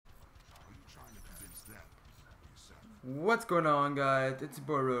What's going on, guys? It's your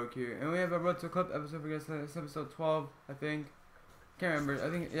boy Rogue here, and we have a Road to a Club episode for you guys. It's episode 12, I think. Can't remember.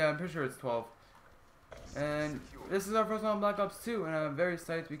 I'm pretty sure it's 12. And this is our first one on Black Ops 2, and I'm very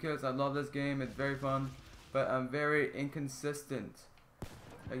psyched because I love this game. It's very fun, but I'm very inconsistent.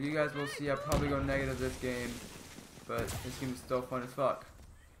 Like you guys will see, I probably go negative this game, but this game is still fun as fuck.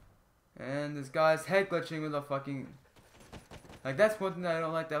 And this guy's head glitching with a fucking. Like, that's one thing that I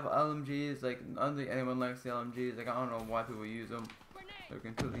don't like, the LMGs. Like, I don't think anyone likes the LMGs. Like, I don't know why people use them. They're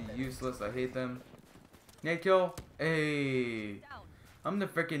completely useless. I hate them. Nade kill. Hey. I'm the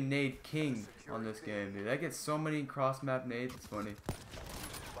freaking nade king on this game, dude. I get so many cross-map nades. It's funny.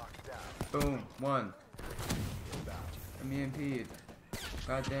 Boom. One. I'm EMP'd.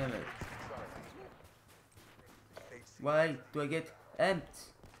 God damn it. Why do I get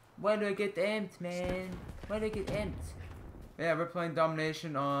amped? Why do I get amped, man? Why do I get amped? Yeah, we're playing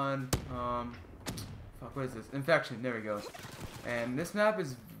Domination on, fuck, what is this? Infection, there we go. And this map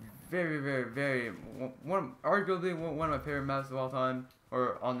is very, arguably one of my favorite maps of all time,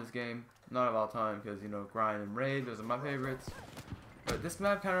 or on this game. Not of all time, because, you know, Grind and Raid, those are my favorites. But this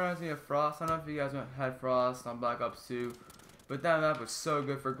map kind of reminds me of Frost. I don't know if you guys had Frost on Black Ops 2, but that map was so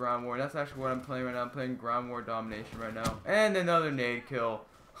good for Ground War. That's actually what I'm playing right now. I'm playing Ground War Domination right now. And another nade kill.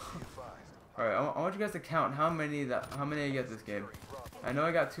 Alright, I want you guys to count how many I get this game. I know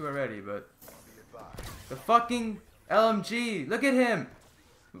I got 2 already, but the fucking LMG! Look at him!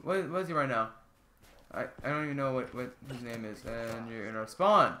 What is he right now? I don't even know what his name is. And you're in our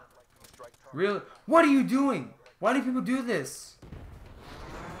spawn. Really? What are you doing? Why do people do this?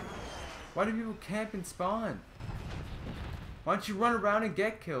 Why do people camp and spawn? Why don't you run around and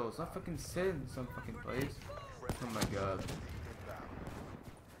get kills? Not fucking sit in some fucking place. Oh my god.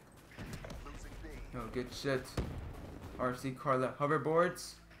 No, good shit. RC car, the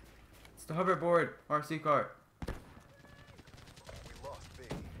hoverboards. It's the hoverboard RC car.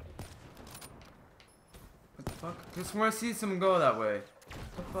 What the fuck? Just want to see someone go that way.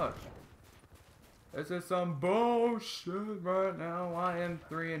 What the fuck? This is some bullshit right now. I am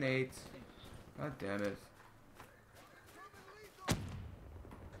 3 and 8. God damn it.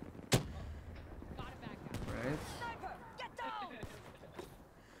 Right.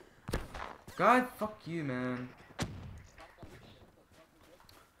 God, fuck you, man.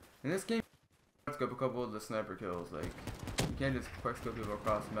 In this game, let's go a couple of the sniper kills. Like, you can't just quick scope people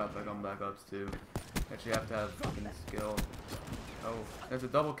across the map like on Black Ops 2. You actually have to have fucking skill. Oh, there's a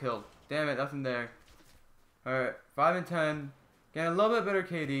double kill. Damn it, nothing there. Alright, 5 and 10. Getting a little bit better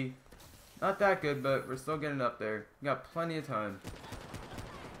KD. Not that good, but we're still getting up there. We got plenty of time.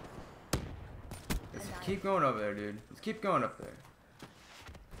 Let's keep going over there, dude. Let's keep going up there.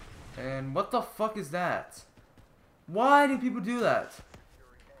 And what the fuck is that? Why do people do that?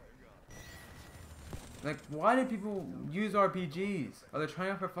 Like, why do people use RPGs? Are they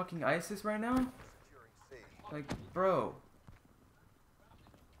trying out for fucking ISIS right now? Like, bro.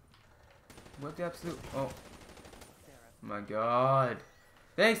 What the absolute... Oh. My god.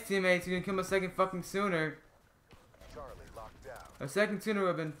 Thanks, teammates. You can kill me a second fucking sooner. A second sooner would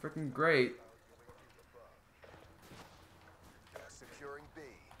have been freaking great.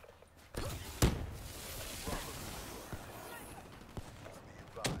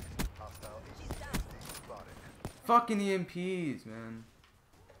 Fucking EMPs, man.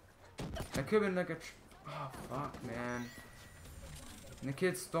 That could have been like a. Oh, fuck, man. And the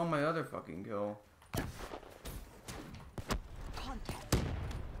kid stole my other fucking kill.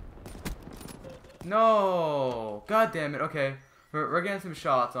 No! God damn it. Okay. We're getting some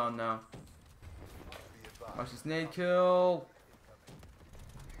shots on now. Watch this nade kill.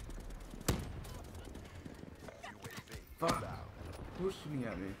 Fuck. Who's shooting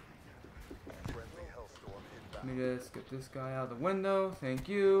at me? Let me just get this guy out of the window. Thank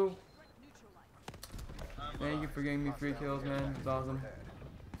you. Thank you for giving me 3 kills, man. It's awesome.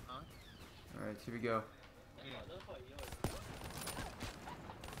 Alright, here we go.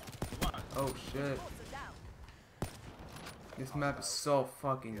 Oh shit. This map is so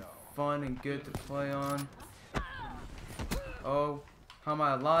fucking fun and good to play on. Oh, how am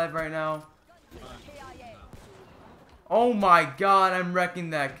I alive right now? Oh my god, I'm wrecking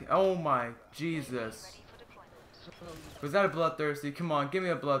that. Oh my Jesus. Was that a bloodthirsty? Come on, give me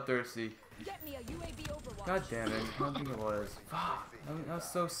a bloodthirsty. God damn it, I don't think it was. Fuck, that was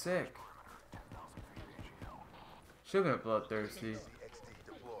so sick. Should've been a bloodthirsty.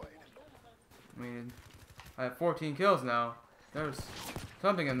 I mean, I have 14 kills now. There's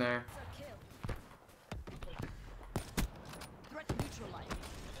something in there.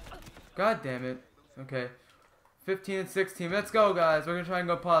 God damn it. Okay. 15 and 16. Let's go, guys. We're gonna try and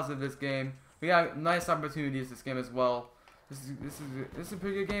go positive this game. we got nice opportunities this game as well. This is a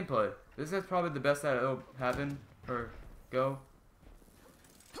pretty good gameplay. This is probably the best that it'll happen or go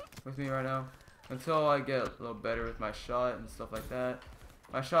with me right now. Until I get a little better with my shot and stuff like that.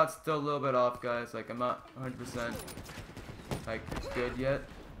 My shot's still a little bit off, guys. Like I'm not 100% like good yet.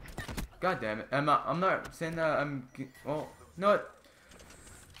 God damn it! I'm not saying that I'm. Well, you know what?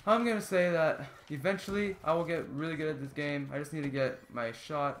 I'm gonna say that eventually I will get really good at this game. I just need to get my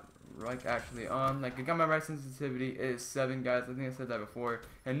shot like actually on. Like I got my right sensitivity. It is 7, guys. I think I said that before.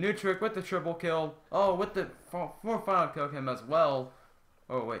 And new trick with the triple kill. Oh, with the 4 final kill cam as well.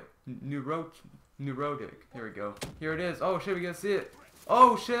 Oh wait, neurotic. Here we go. Here it is. Oh shit, we can see it.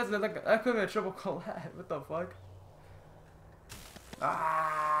 Oh shit, that's like that could have been a triple collab. What the fuck?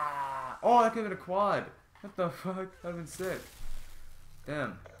 Ah! Oh, that could have been a quad. What the fuck? That'd been sick.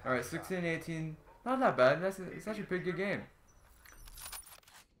 Damn. Alright, 16-18. Not that bad. It's actually a pretty good game.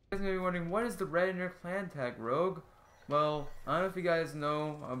 You guys may be wondering, what is the red in your clan tag, Rogue? Well, I don't know if you guys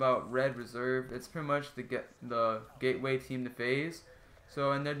know about Red Reserve. It's pretty much the gateway team to phase.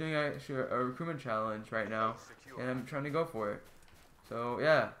 So, and they're doing actually a recruitment challenge right now, and I'm trying to go for it. So,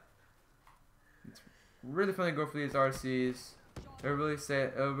 yeah. It's really fun to go for these RCs. It'll really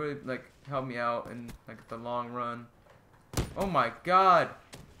like help me out in like the long run. Oh my god!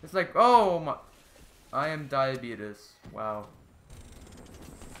 It's like, oh my, I am diabetes. Wow.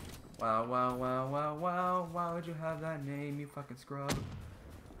 Wow, wow, wow, wow, wow. Why would you have that name, you fucking scrub?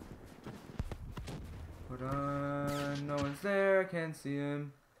 Hold on, no one's there, I can't see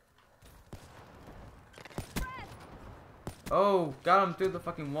him. Oh, got him through the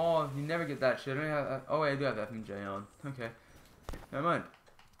fucking wall. You never get that shit. I don't have, oh wait, I do have FMJ on. Okay. Never mind.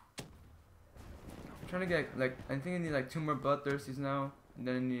 I'm trying to get, like, I think I need like 2 more bloodthirsties now. And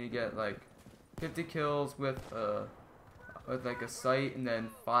then I need to get like 50 kills with like a sight and then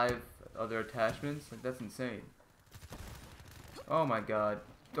 5 other attachments. Like, that's insane. Oh my god.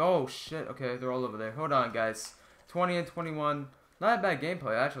 Oh shit. Okay, they're all over there. Hold on, guys. 20 and 21. Not a bad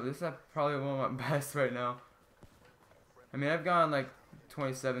gameplay, actually. This is probably one of my best right now. I mean, I've gotten like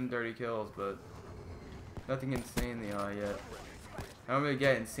 27, 30 kills, but nothing insanely high yet. I don't really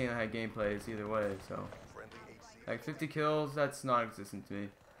get insanely high gameplays either way, so. Like 50 kills, that's non-existent to me,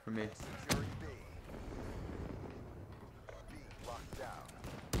 for me.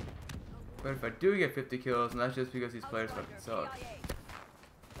 But if I do get 50 kills, and that's just because these players fucking suck.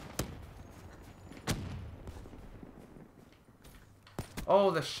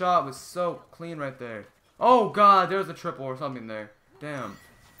 Oh, the shot was so clean right there. Oh god, there's a triple or something there. Damn.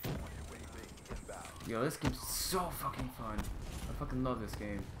 Yo, this game's so fucking fun. I fucking love this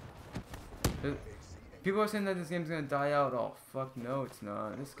game. People are saying that this game's gonna die out. Oh, fuck no, it's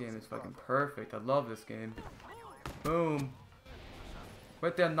not. This game is fucking perfect. I love this game. Boom.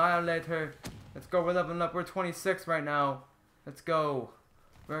 With the Annihilator. Let's go, we're leveling up. We're 26 right now. Let's go.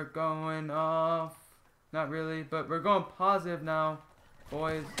 We're going off. Not really, but we're going positive now.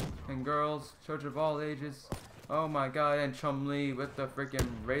 Boys and girls, children of all ages. Oh my god, and Chum-Li with the freaking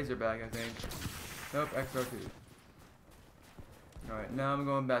Razorback, I think. Nope, XR2. Alright, now I'm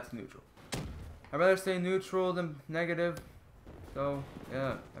going back to neutral. I'd rather stay neutral than negative. So,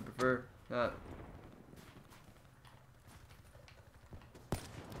 yeah, I prefer that.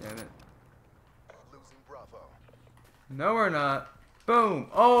 Damn it. No, we're not. Boom!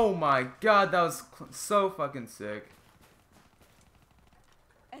 Oh my god, that was so fucking sick.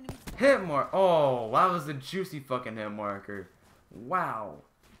 Hit mark. Oh, that was a juicy fucking hit marker. Wow.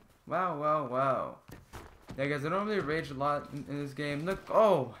 Wow, wow, wow. Yeah, guys, I don't really rage a lot in this game. Look,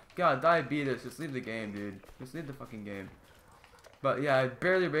 oh, god, diabetes. Just leave the game, dude. Just leave the fucking game. But yeah, I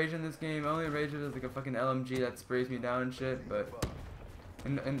barely rage in this game. I only rage with like a fucking LMG that sprays me down and shit. But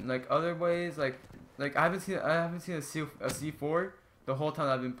in like other ways, like I haven't seen a C4 the whole time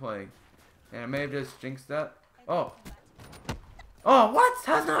I've been playing, and I may have just jinxed that. Oh. Oh, what?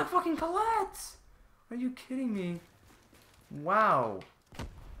 How's not fucking collapse? Are you kidding me? Wow.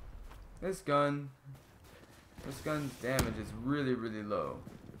 This gun's damage is really, really low.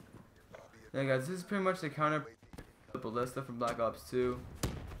 Yeah, guys, this is pretty much the counter ballista from Black Ops 2.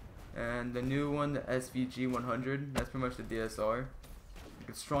 And the new one, the SVG 100, that's pretty much the DSR.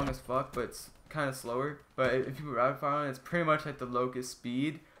 It's strong as fuck, but it's kind of slower. But if you put rapid fire on it, it's pretty much like the Locust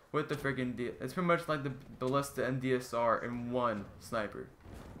speed with the freaking it's pretty much like the ballista and DSR in one sniper.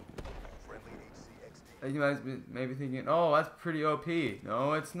 You guys may be thinking, oh, that's pretty OP.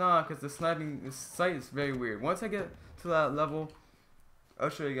 No, it's not, because the sight is very weird. Once I get to that level, I'll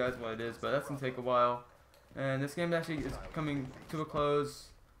show you guys what it is, but that's gonna take a while. And this game actually is coming to a close.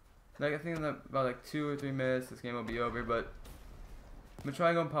 Like, I think in about like 2 or 3 minutes, this game will be over. But gonna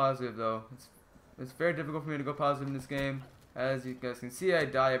try going positive though. It's very difficult for me to go positive in this game. As you guys can see, I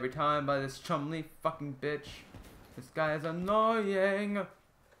die every time by this Chumley fucking bitch. This guy is annoying.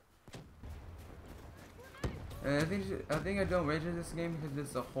 And I think I don't rage in this game because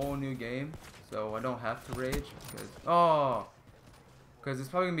it's a whole new game, so I don't have to rage because it's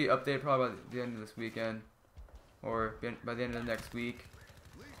probably gonna be updated probably by the end of this weekend or by the end of the next week.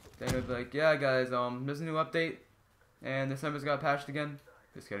 Then it'll be like, yeah guys, there's a new update and the sniper's got patched again.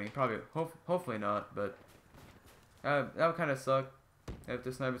 Just kidding, probably hopefully not, but that would kind of suck if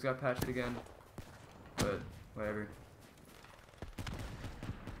the snipers got patched again. But whatever.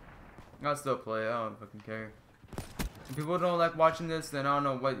 I'll still play. I don't fucking care. If people don't like watching this, then I don't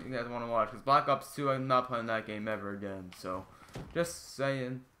know what you guys want to watch. Because Black Ops 2, I'm not playing that game ever again. So, just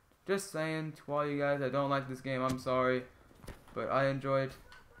saying. Just saying to all you guys that don't like this game, I'm sorry. But I enjoy it.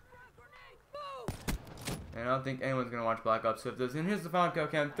 And I don't think anyone's going to watch Black Ops 2 if this. And here's the final kill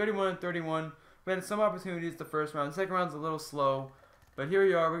cam. 31-31. We had some opportunities the first round. The second round's a little slow. But here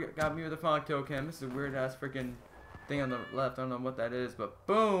we are. We got me with the final kill cam. This is a weird ass freaking thing on the left. I don't know what that is. But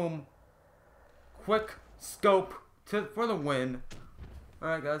boom. Quick scope for the win.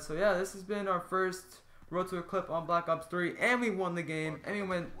 Alright guys, so yeah, this has been our first Road to a Clip on Black Ops 3, and we won the game, and we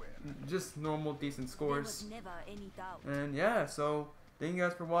went just normal, decent scores. And yeah, so thank you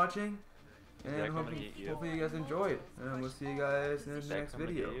guys for watching, and hopefully you guys enjoyed, and we'll see you guys in the next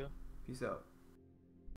video. Peace out.